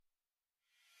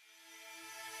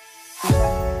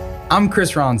I'm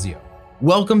Chris Ronzio.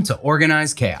 Welcome to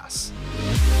Organized Chaos.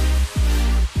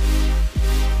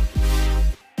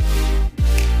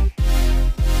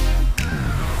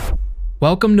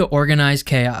 Welcome to Organized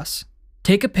Chaos.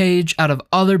 Take a page out of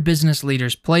other business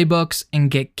leaders' playbooks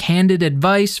and get candid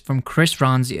advice from Chris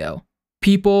Ronzio.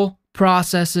 People,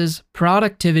 processes,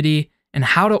 productivity, and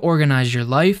how to organize your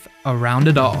life around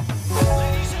it all.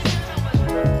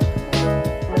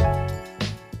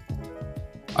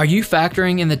 Are you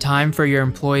factoring in the time for your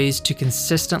employees to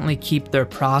consistently keep their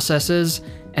processes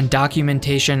and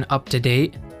documentation up to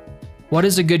date? What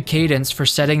is a good cadence for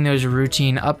setting those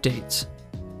routine updates?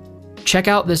 Check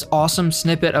out this awesome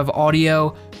snippet of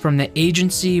audio from the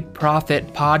Agency Profit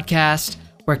podcast,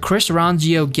 where Chris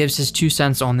Ronzio gives his 2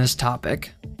 cents on this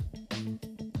topic.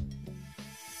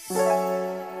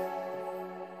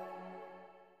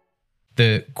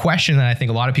 The question that I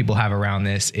think a lot of people have around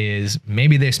this is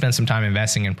maybe they've spent some time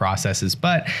investing in processes,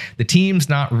 but the team's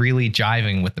not really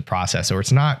jiving with the process, or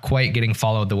it's not quite getting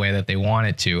followed the way that they want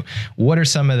it to. What are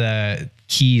some of the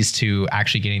keys to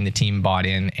actually getting the team bought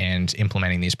in and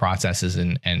implementing these processes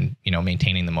and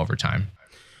maintaining them over time?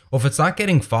 Well, if it's not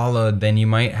getting followed, then you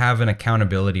might have an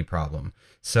accountability problem.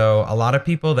 So a lot of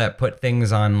people that put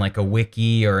things on like a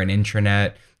wiki or an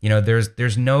intranet,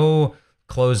 there's no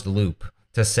closed loop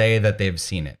to say that they've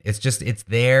seen it. It's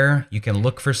there. You can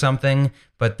look for something,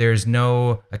 but there's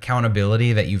no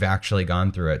accountability that you've actually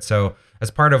gone through it. So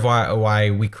as part of why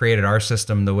we created our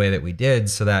system the way that we did,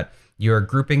 so that you're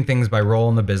grouping things by role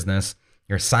in the business,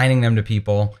 you're assigning them to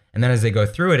people, and then as they go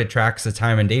through it, it tracks the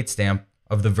time and date stamp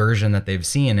of the version that they've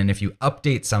seen. And if you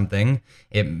update something,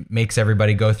 it makes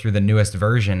everybody go through the newest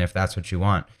version if that's what you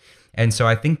want. And so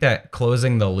I think that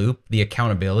closing the loop, the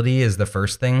accountability, is the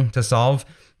first thing to solve.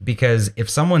 Because if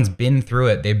someone's been through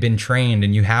it, they've been trained,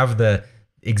 and you have the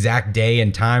exact day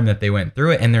and time that they went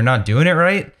through it, and they're not doing it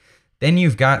right, then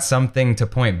you've got something to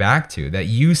point back to, that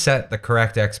you set the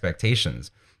correct expectations.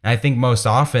 And I think most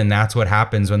often that's what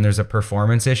happens when there's a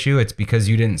performance issue. It's because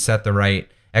you didn't set the right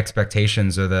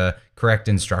expectations or the correct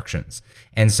instructions.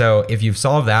 And so if you've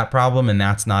solved that problem and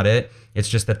that's not it, it's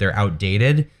just that they're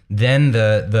outdated, then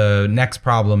the next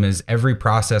problem is every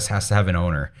process has to have an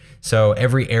owner. So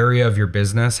every area of your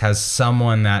business has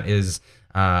someone that is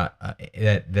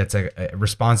that's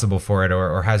responsible for it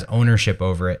or has ownership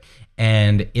over it.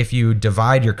 And if you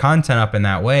divide your content up in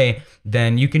that way,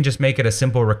 then you can just make it a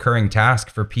simple recurring task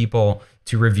for people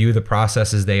to review the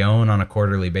processes they own on a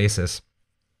quarterly basis.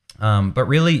 But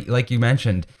really, like you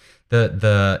mentioned,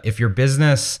 if your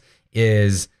business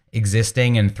is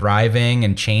existing and thriving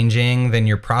and changing, then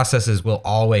your processes will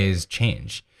always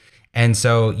change. And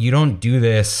so you don't do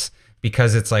this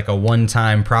because it's like a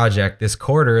one-time project this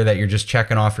quarter that you're just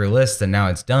checking off your list and now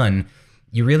it's done.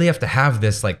 You really have to have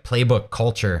this like playbook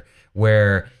culture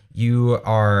where you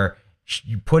are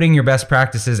putting your best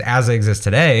practices as they exist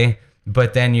today,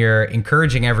 but then you're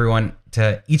encouraging everyone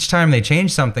to, each time they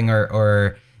change something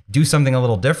or do something a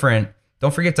little different,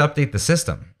 don't forget to update the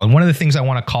system. And one of the things I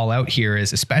want to call out here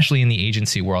is, especially in the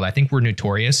agency world, I think we're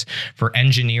notorious for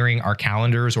engineering our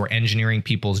calendars or engineering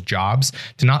people's jobs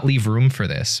to not leave room for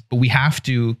this. But we have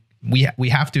to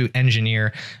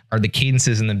engineer the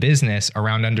cadences in the business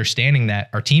around understanding that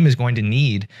our team is going to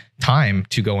need time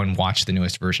to go and watch the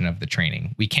newest version of the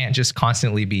training. We can't just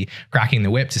constantly be cracking the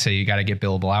whip to say, you got to get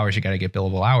billable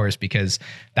hours, because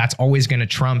that's always going to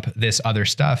trump this other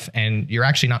stuff. And you're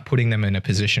actually not putting them in a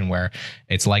position where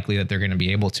it's likely that they're going to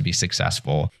be able to be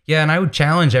successful. Yeah. And I would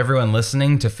challenge everyone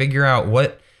listening to figure out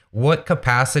what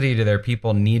capacity do their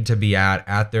people need to be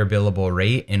at their billable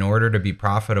rate in order to be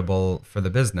profitable for the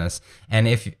business. And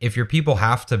if your people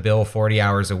have to bill 40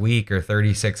 hours a week or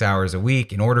 36 hours a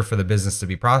week in order for the business to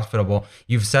be profitable,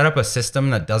 you've set up a system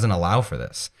that doesn't allow for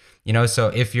this. So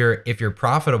if you're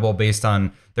profitable based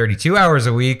on 32 hours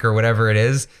a week or whatever it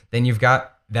is, then you've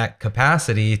got that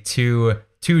capacity to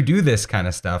do this kind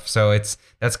of stuff. So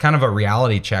that's kind of a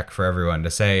reality check for everyone to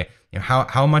say,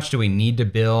 how much do we need to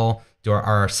bill? Are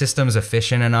our systems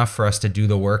efficient enough for us to do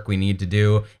the work we need to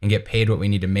do and get paid what we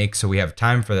need to make so we have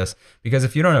time for this? Because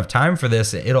if you don't have time for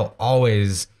this, it'll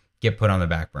always get put on the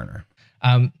back burner.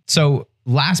 So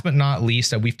last but not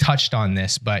least, we've touched on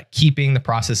this, but keeping the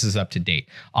processes up to date.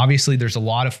 Obviously, there's a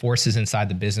lot of forces inside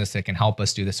the business that can help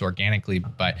us do this organically.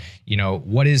 But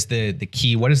what is the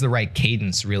key? What is the right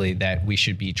cadence really that we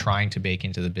should be trying to bake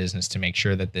into the business to make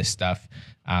sure that this stuff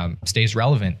stays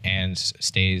relevant and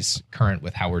stays current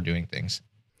with how we're doing things?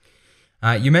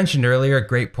 You mentioned earlier a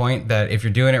great point that if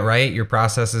you're doing it right, your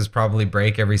processes probably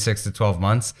break every 6 to 12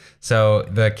 months. So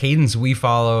the cadence we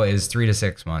follow is 3 to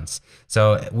 6 months.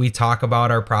 So we talk about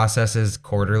our processes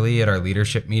quarterly at our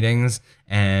leadership meetings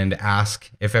and ask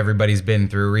if everybody's been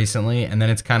through recently. And then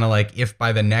it's kind of like, if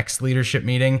by the next leadership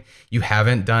meeting you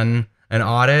haven't done an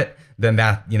audit, then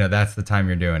that's the time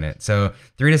you're doing it. So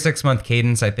 3 to 6 month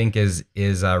cadence, I think is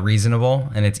reasonable,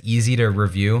 and it's easy to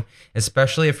review,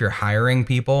 especially if you're hiring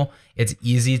people. It's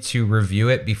easy to review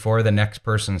it before the next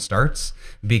person starts,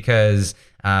 because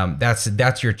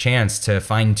that's your chance to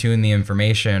fine tune the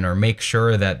information or make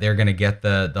sure that they're going to get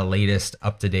the latest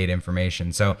up to date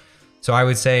information. So I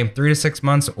would say 3 to 6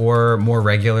 months or more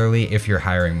regularly if you're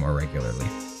hiring more regularly.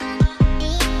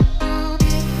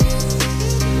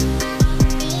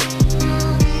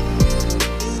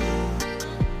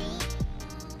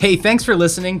 Hey, thanks for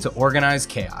listening to Organized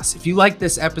Chaos. If you liked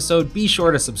this episode, be sure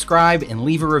to subscribe and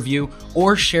leave a review,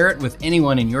 or share it with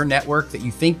anyone in your network that you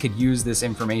think could use this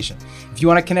information. If you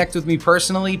want to connect with me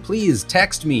personally, please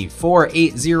text me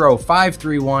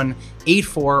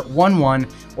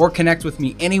 480-531-8411, or connect with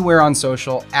me anywhere on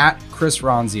social at Chris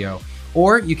Ronzio.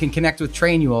 Or you can connect with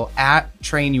Trainual at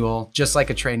Trainual, just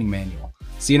like a training manual.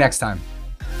 See you next time.